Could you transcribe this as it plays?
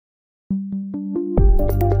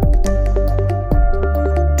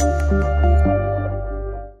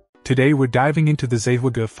Today we're diving into the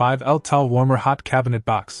ZeHuoGe 5L Towel Warmer Hot Cabinet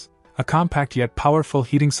Box, a compact yet powerful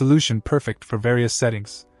heating solution perfect for various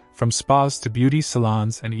settings, from spas to beauty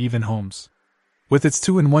salons and even homes. With its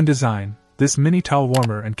 2-in-1 design, this mini towel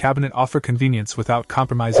warmer and cabinet offer convenience without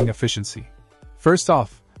compromising efficiency. First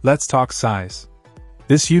off, let's talk size.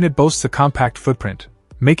 This unit boasts a compact footprint,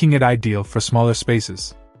 making it ideal for smaller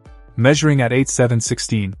spaces. Measuring at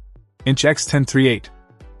 8'7" inch x 10'3"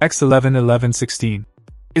 x 11'11"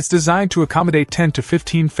 it's designed to accommodate 10 to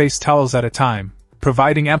 15 face towels at a time,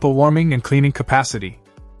 providing ample warming and cleaning capacity.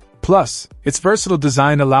 Plus, its versatile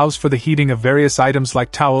design allows for the heating of various items like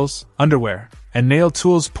towels, underwear, and nail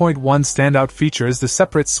tools. One standout feature is the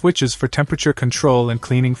separate switches for temperature control and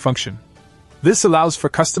cleaning function. This allows for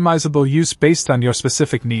customizable use based on your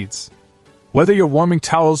specific needs. Whether you're warming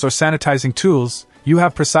towels or sanitizing tools, you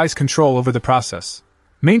have precise control over the process.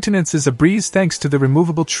 Maintenance is a breeze thanks to the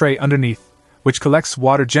removable tray underneath, which collects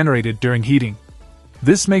water generated during heating.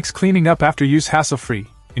 This makes cleaning up after use hassle-free,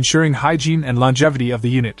 ensuring hygiene and longevity of the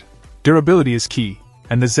unit. Durability is key,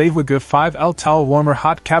 and the ZeHuoGe 5L Towel Warmer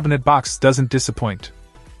Hot Cabinet Box doesn't disappoint.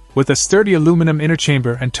 With a sturdy aluminum inner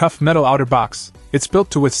chamber and tough metal outer box, it's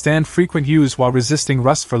built to withstand frequent use while resisting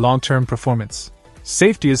rust for long-term performance.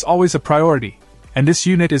 Safety is always a priority, and this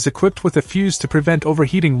unit is equipped with a fuse to prevent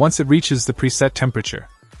overheating once it reaches the preset temperature.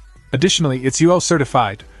 Additionally, it's UL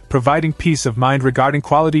certified, providing peace of mind regarding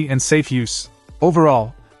quality and safe use.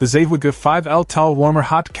 Overall, the ZeHuoGe 5L Towel Warmer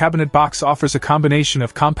Hot Cabinet Box offers a combination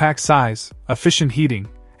of compact size, efficient heating,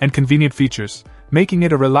 and convenient features, making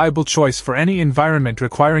it a reliable choice for any environment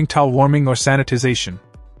requiring towel warming or sanitization.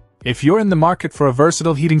 If you're in the market for a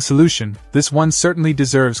versatile heating solution, this one certainly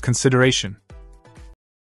deserves consideration.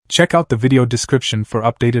 Check out the video description for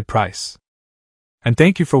updated price. And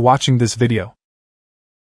thank you for watching this video.